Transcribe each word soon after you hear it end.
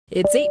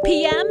It's 8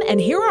 p.m.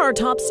 and here are our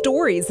top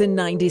stories in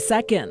 90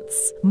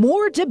 seconds.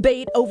 More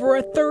debate over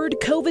a third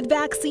COVID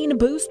vaccine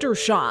booster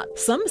shot.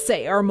 Some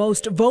say our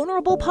most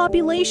vulnerable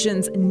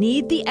populations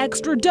need the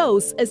extra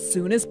dose as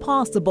soon as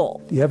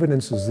possible. The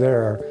evidence is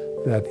there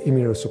that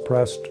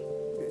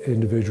immunosuppressed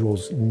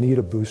individuals need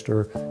a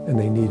booster and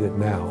they need it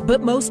now.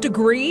 But most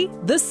agree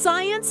the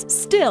science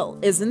still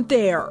isn't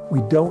there.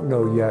 We don't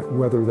know yet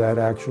whether that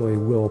actually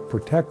will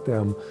protect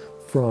them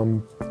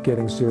from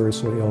getting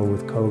seriously ill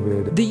with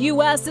COVID. The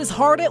U.S. is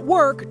hard at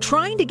work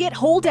trying to get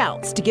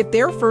holdouts to get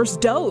their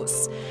first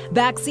dose.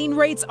 Vaccine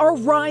rates are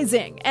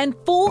rising, and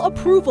full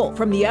approval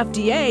from the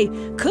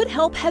FDA could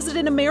help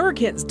hesitant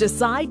Americans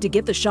decide to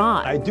get the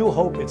shot. I do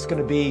hope it's going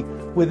to be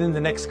within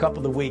the next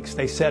couple of weeks.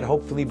 They said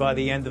hopefully by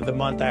the end of the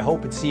month. I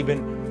hope it's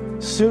even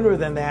sooner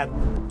than that.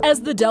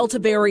 As the Delta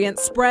variant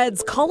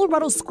spreads,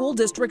 Colorado school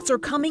districts are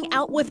coming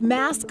out with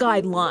mask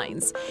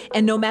guidelines.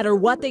 And no matter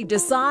what they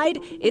decide,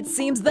 it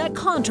seems that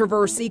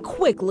controversy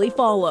quickly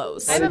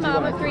follows. I'm a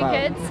mom of 3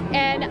 kids,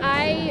 and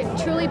I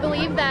truly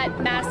believe that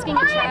masking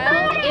a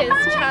child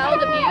is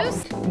child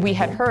abuse. We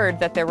had heard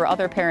that there were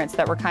other parents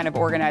that were kind of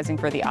organizing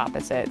for the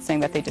opposite,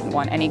 saying that they didn't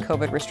want any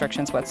COVID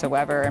restrictions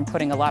whatsoever and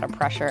putting a lot of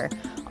pressure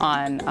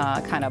on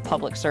kind of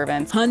public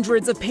servants.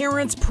 Hundreds of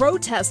parents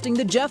protesting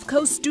the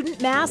Jeffco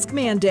student mask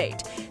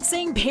mandate,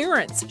 saying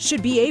parents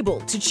should be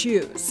able to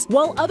choose,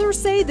 while others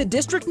say the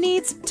district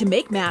needs to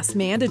make masks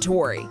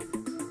mandatory.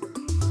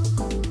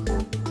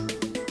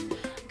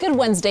 Good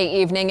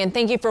Wednesday evening, and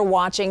thank you for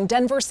watching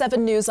Denver7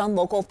 News on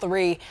Local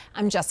 3.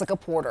 I'm Jessica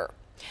Porter.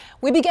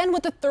 We begin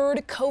with the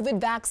third COVID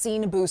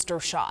vaccine booster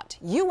shot.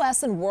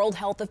 U.S. and World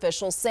Health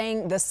officials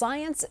saying the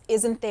science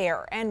isn't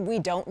there and we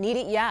don't need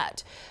it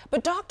yet.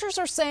 But doctors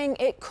are saying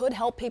it could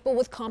help people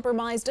with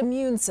compromised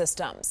immune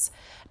systems.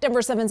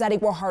 Denver7's Eddie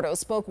Guajardo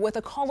spoke with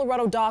a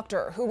Colorado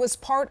doctor who was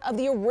part of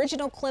the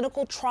original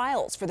clinical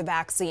trials for the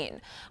vaccine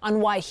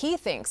on why he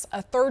thinks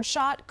a third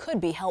shot could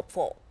be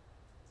helpful.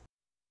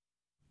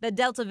 The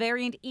Delta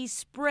variant is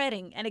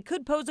spreading, and it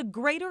could pose a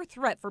greater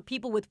threat for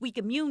people with weak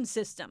immune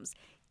systems,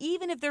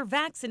 even if they're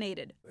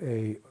vaccinated.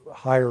 A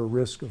higher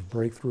risk of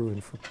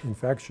breakthrough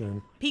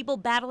infection. People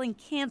battling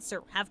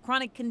cancer, have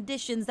chronic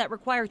conditions that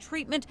require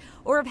treatment,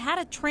 or have had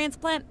a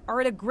transplant are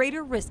at a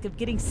greater risk of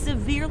getting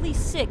severely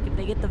sick if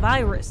they get the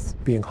virus.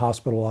 Being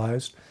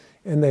hospitalized,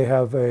 and they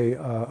have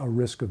a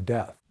risk of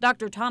death.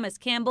 Dr. Thomas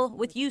Campbell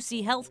with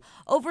UC Health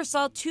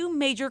oversaw 2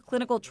 major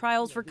clinical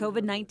trials for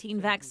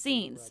COVID-19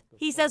 vaccines.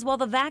 He says while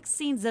the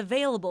vaccines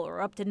available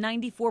are up to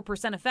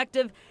 94%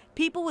 effective,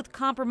 people with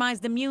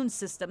compromised immune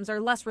systems are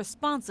less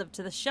responsive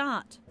to the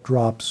shot.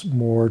 Drops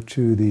more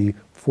to the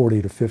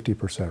 40 to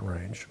 50%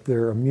 range.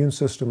 Their immune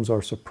systems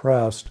are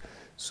suppressed,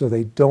 so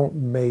they don't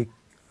make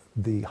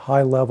the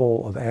high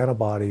level of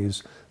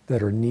antibodies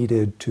that are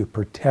needed to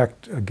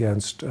protect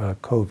against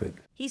COVID.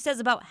 He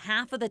says about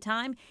half of the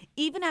time,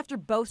 even after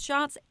both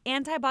shots,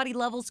 antibody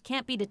levels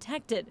can't be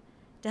detected.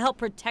 To help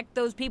protect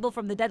those people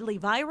from the deadly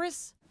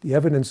virus, the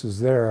evidence is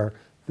there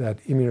that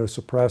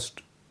immunosuppressed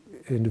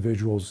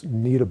individuals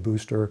need a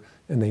booster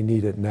and they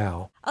need it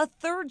now. A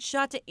third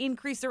shot to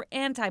increase their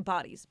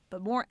antibodies,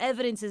 but more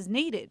evidence is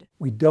needed.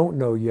 We don't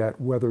know yet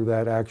whether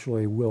that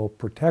actually will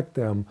protect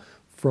them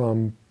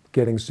from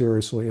getting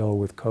seriously ill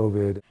with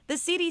COVID. The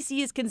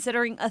CDC is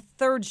considering a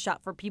third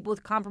shot for people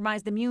with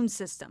compromised immune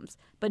systems,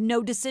 but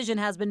no decision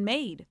has been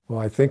made. Well,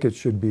 I think it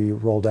should be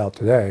rolled out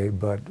today,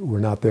 but we're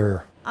not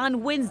there.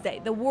 On Wednesday,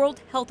 the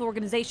World Health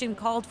Organization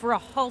called for a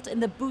halt in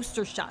the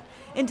booster shot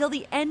until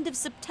the end of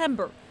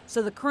September,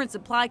 so the current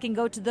supply can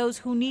go to those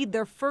who need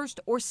their first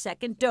or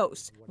second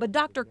dose. But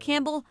Dr.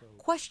 Campbell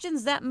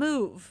questions that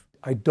move.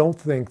 I don't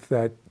think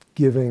that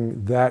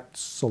giving that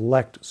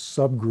select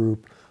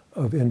subgroup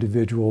of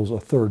individuals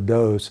a third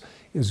dose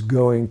is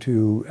going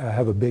to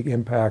have a big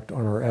impact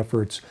on our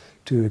efforts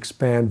to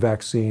expand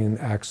vaccine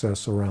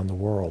access around the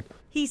world.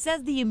 He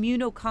says the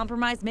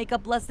immunocompromised make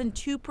up less than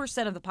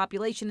 2% of the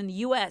population in the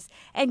U.S.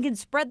 and can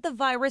spread the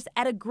virus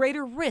at a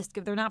greater risk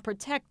if they're not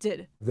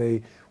protected.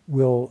 They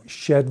will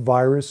shed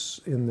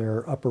virus in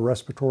their upper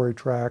respiratory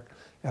tract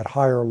at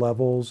higher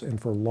levels and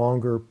for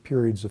longer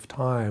periods of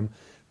time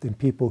than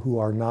people who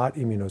are not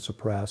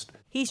immunosuppressed.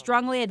 He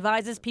strongly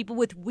advises people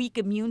with weak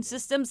immune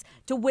systems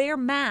to wear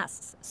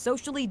masks,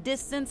 socially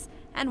distance,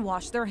 and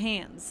wash their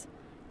hands.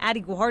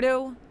 Addie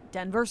Guajardo,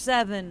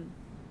 Denver7.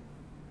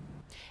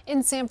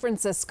 In San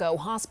Francisco,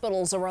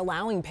 hospitals are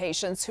allowing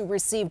patients who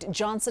received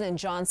Johnson &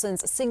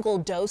 Johnson's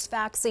single-dose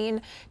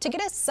vaccine to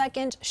get a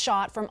second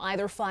shot from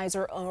either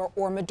Pfizer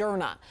or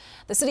Moderna.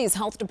 The city's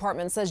health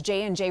department says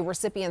J&J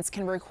recipients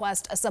can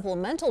request a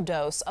supplemental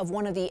dose of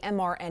one of the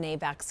mRNA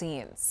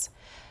vaccines.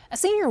 A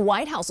senior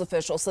White House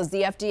official says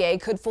the FDA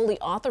could fully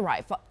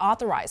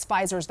authorize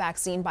Pfizer's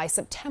vaccine by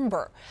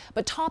September.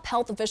 But top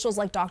health officials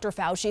like Dr.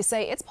 Fauci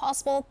say it's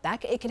possible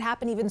that it could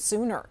happen even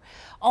sooner.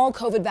 All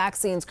COVID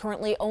vaccines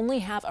currently only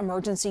have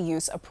emergency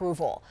use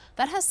approval.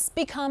 That has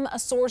become a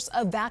source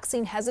of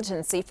vaccine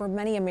hesitancy for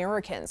many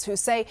Americans who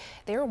say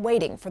they're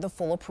waiting for the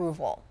full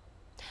approval.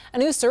 A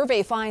new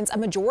survey finds a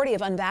majority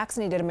of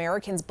unvaccinated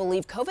Americans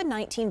believe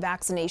COVID-19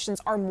 vaccinations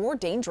are more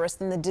dangerous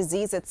than the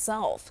disease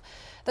itself.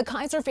 The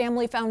Kaiser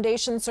Family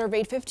Foundation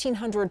surveyed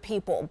 1,500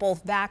 people,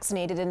 both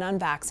vaccinated and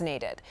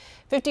unvaccinated.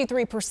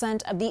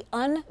 53% of the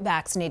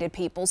unvaccinated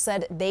people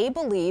said they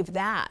believe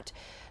that.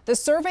 The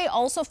survey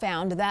also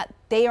found that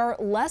they are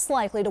less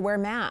likely to wear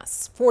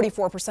masks.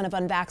 44% of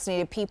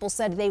unvaccinated people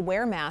said they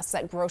wear masks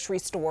at grocery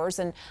stores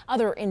and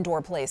other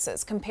indoor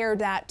places. Compare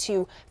that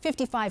to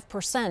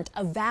 55%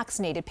 of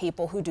vaccinated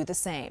people who do the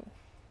same.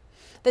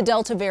 The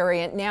Delta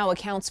variant now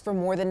accounts for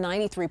more than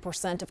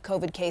 93% of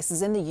COVID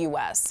cases in the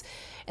U.S.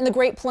 In the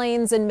Great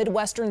Plains and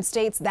Midwestern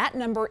states, that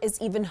number is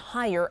even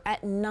higher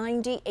at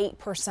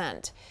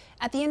 98%.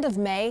 At the end of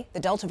May, the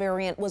Delta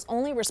variant was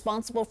only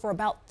responsible for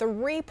about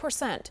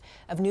 3%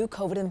 of new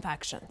COVID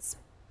infections.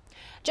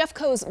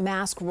 Jeffco's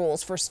mask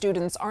rules for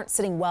students aren't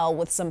sitting well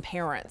with some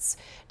parents.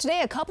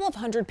 Today, a couple of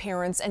hundred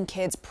parents and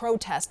kids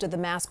protested the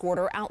mask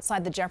order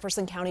outside the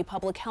Jefferson County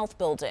Public Health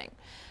Building.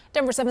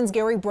 Denver7's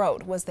Gary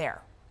Brode was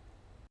there.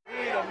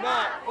 Freedom,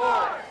 not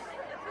force.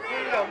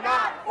 Freedom,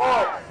 not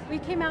force. We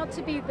came out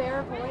to be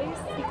their voice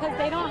because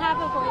they don't have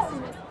a voice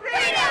in this.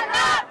 Freedom,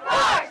 not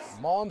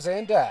force. Moms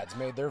and dads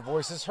made their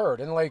voices heard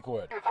in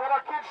Lakewood. It's what our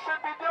kids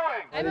should be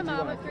doing. I'm a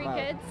mom of 3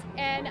 kids,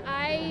 and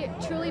I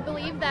truly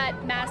believe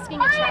that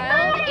masking a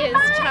child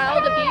is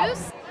child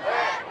abuse.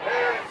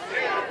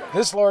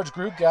 This large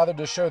group gathered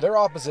to show their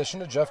opposition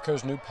to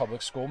Jeffco's new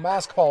public school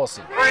mask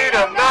policy.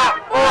 Freedom,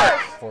 not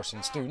force.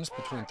 Forcing students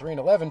between 3 and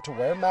 11 to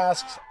wear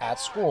masks at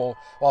school,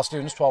 while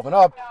students 12 and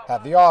up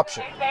have the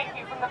option. Thank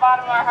you from the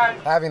bottom of our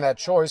hearts. Having that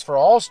choice for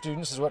all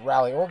students is what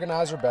rally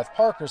organizer Beth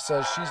Parker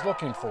says she's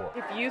looking for.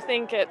 If you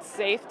think it's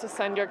safe to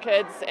send your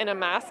kids in a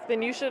mask,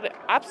 then you should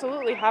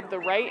absolutely have the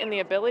right and the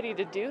ability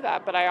to do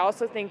that. But I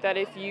also think that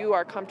if you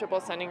are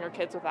comfortable sending your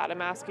kids without a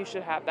mask, you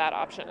should have that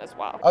option as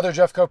well. Other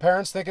Jeffco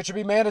parents think it should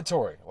be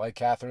mandatory, like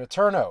Catherine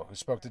Eterno, who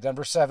spoke to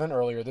Denver7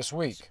 earlier this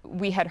week.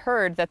 We had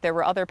heard that there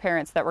were other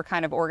parents that were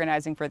kind of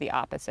organizing for the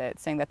opposite,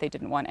 saying that they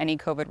didn't want any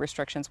COVID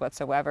restrictions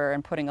whatsoever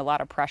and putting a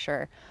lot of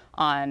pressure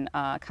on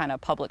kind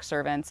of public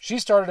servants. She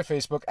started a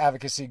Facebook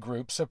advocacy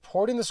group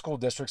supporting the school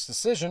district's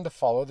decision to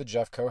follow the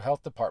Jeffco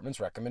Health Department's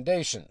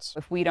recommendations.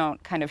 If we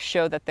don't kind of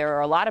show that there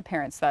are a lot of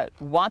parents that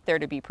want there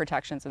to be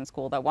protections in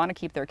school, that want to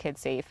keep their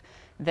kids safe,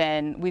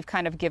 then we've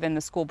kind of given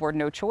the school board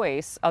no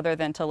choice other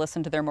than to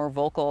listen to their more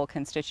vocal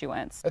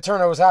constituents.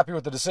 Eterno was happy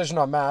with the decision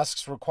on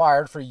masks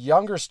required for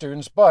younger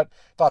students, but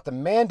thought the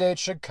mandate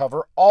should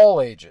cover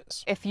all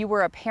ages. If you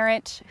were a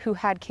parent who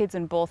had kids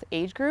in both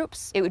age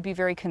groups, it would be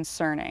very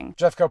concerning.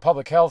 Jeffco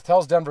Public Health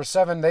tells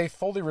Denver7 they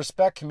fully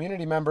respect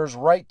community members'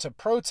 right to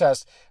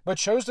protest, but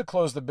chose to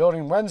close the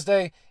building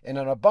Wednesday in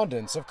an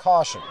abundance of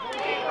caution.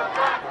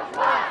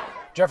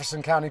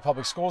 Jefferson County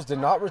Public Schools did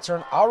not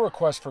return our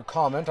request for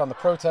comment on the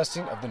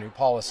protesting of the new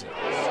policy.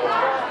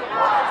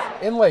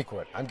 In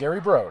Lakewood, I'm Gary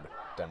Brode,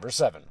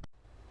 Denver7.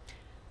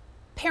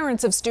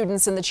 Parents of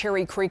students in the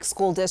Cherry Creek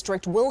School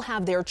District will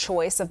have their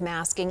choice of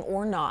masking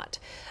or not.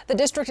 The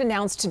district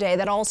announced today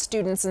that all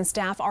students and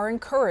staff are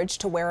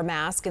encouraged to wear a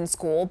mask in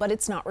school, but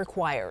it's not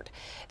required.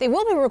 They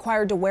will be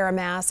required to wear a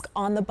mask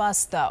on the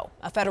bus, though.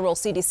 A federal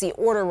CDC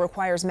order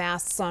requires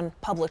masks on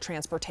public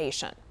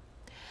transportation.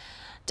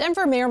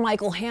 Denver Mayor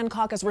Michael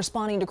Hancock is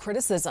responding to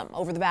criticism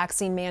over the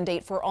vaccine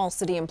mandate for all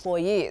city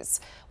employees.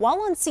 While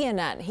on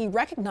CNN, he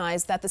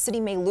recognized that the city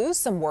may lose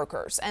some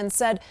workers and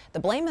said the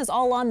blame is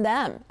all on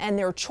them and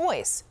their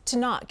choice to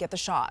not get the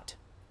shot.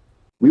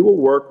 We will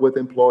work with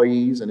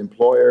employees and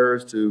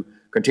employers to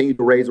continue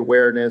to raise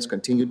awareness,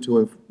 continue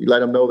to let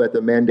them know that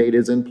the mandate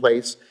is in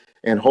place,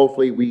 and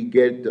hopefully we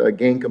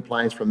gain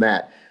compliance from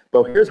that.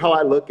 But here's how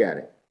I look at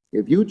it.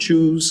 If you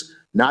choose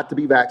not to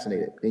be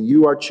vaccinated, and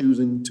you are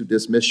choosing to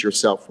dismiss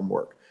yourself from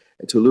work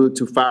and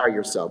to fire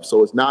yourself.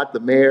 So it's not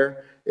the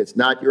mayor, it's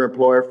not your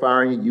employer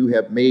firing you. You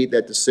have made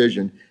that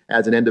decision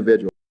as an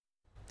individual.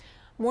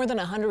 More than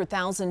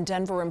 100,000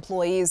 Denver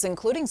employees,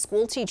 including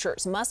school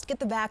teachers, must get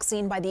the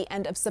vaccine by the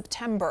end of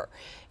September.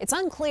 It's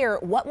unclear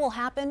what will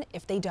happen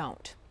if they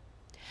don't.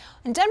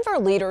 And Denver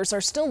leaders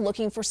are still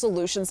looking for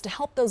solutions to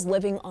help those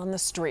living on the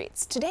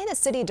streets. Today, the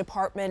City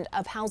Department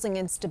of Housing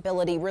and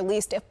Stability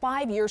released a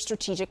 5-year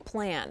strategic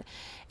plan.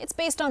 It's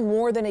based on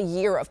more than a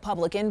year of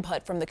public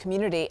input from the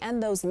community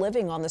and those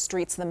living on the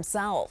streets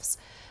themselves.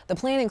 The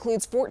plan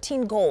includes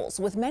 14 goals,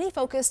 with many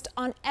focused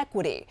on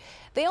equity.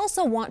 They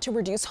also want to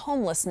reduce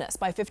homelessness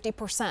by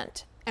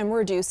 50% and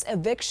reduce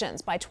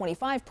evictions by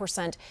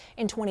 25%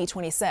 in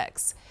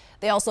 2026.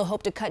 They also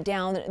hope to cut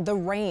down the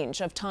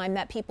range of time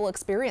that people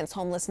experience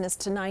homelessness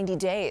to 90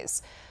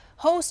 days.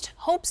 Host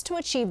hopes to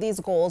achieve these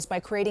goals by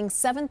creating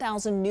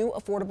 7,000 new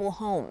affordable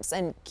homes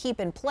and keep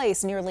in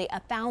place nearly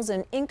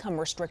 1,000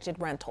 income-restricted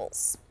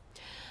rentals.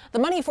 The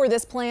money for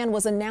this plan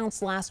was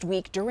announced last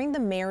week during the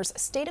mayor's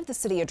State of the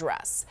City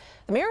address.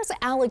 The mayor is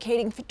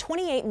allocating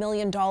 $28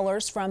 million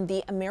from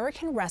the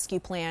American Rescue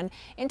Plan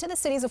into the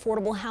city's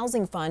Affordable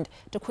Housing Fund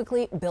to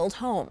quickly build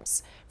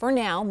homes. For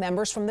now,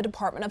 members from the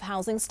Department of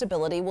Housing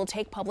Stability will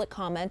take public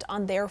comment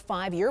on their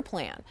 5-year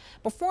plan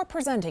before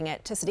presenting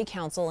it to City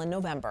Council in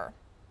November.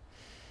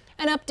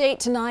 An update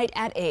tonight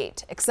at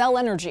 8. Xcel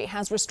Energy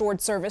has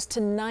restored service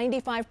to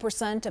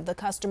 95% of the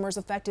customers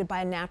affected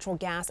by a natural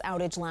gas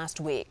outage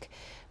last week.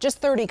 Just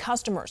 30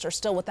 customers are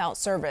still without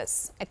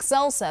service.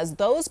 Xcel says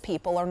those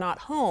people are not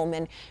home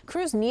and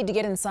crews need to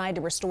get inside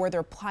to restore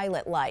their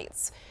pilot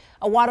lights.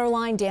 A water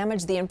line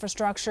damaged the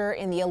infrastructure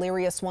in the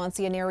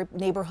Elyria-Swansea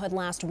neighborhood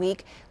last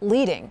week,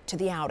 leading to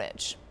the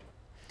outage.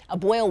 A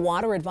boil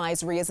water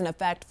advisory is in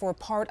effect for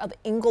part of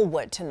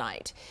Inglewood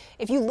tonight.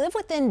 If you live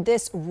within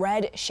this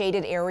red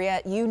shaded area,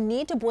 you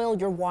need to boil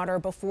your water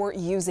before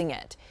using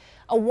it.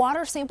 A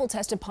water sample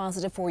tested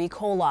positive for E.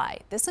 coli.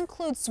 This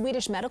includes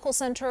Swedish Medical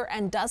Center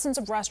and dozens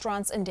of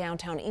restaurants in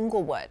downtown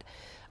Inglewood.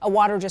 A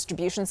water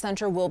distribution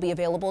center will be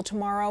available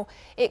tomorrow.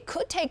 It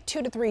could take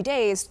 2 to 3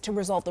 days to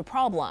resolve the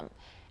problem.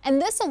 And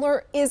this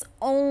alert is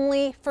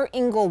only for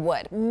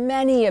Inglewood.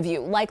 Many of you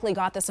likely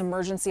got this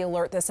emergency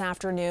alert this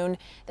afternoon.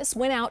 This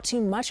went out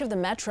to much of the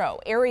metro,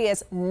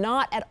 areas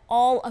not at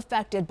all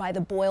affected by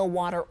the boil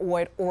water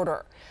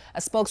order.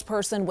 A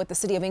spokesperson with the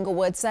city of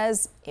Inglewood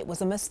says it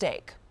was a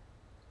mistake.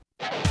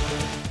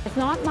 It's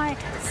not my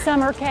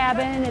summer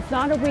cabin. It's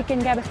not a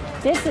weekend cabin.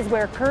 This is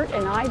where Kurt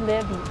and I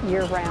live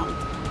year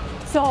round.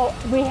 So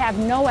we have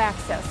no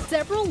access.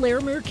 Several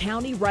Larimer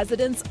County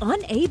residents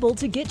unable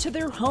to get to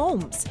their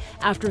homes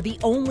after the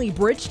only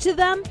bridge to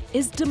them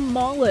is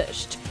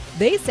demolished.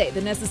 They say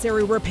the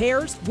necessary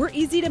repairs were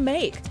easy to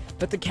make,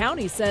 but the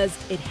county says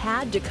it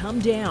had to come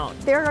down.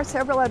 There are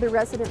several other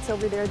residents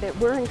over there that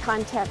we're in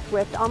contact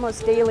with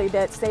almost daily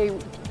that say,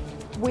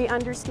 we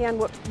understand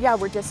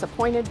we're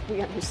disappointed,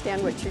 we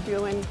understand what you're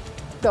doing,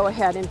 go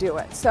ahead and do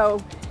it. So,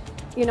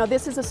 you know,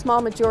 this is a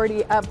small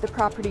majority of the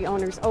property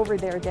owners over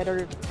there that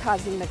are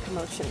causing the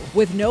commotion.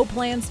 With no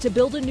plans to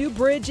build a new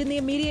bridge in the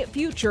immediate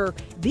future,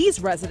 these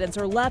residents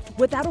are left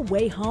without a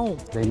way home.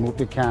 They moved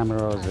the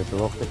cameras, they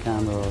broke the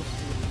cameras,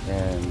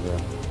 and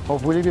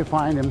hopefully we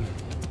find them.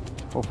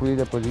 Hopefully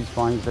the police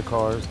finds the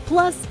cars.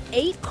 Plus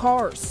 8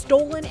 cars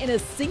stolen in a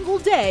single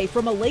day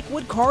from a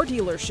Lakewood car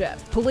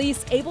dealership.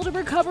 Police able to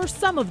recover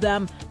some of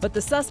them, but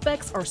the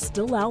suspects are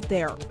still out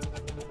there.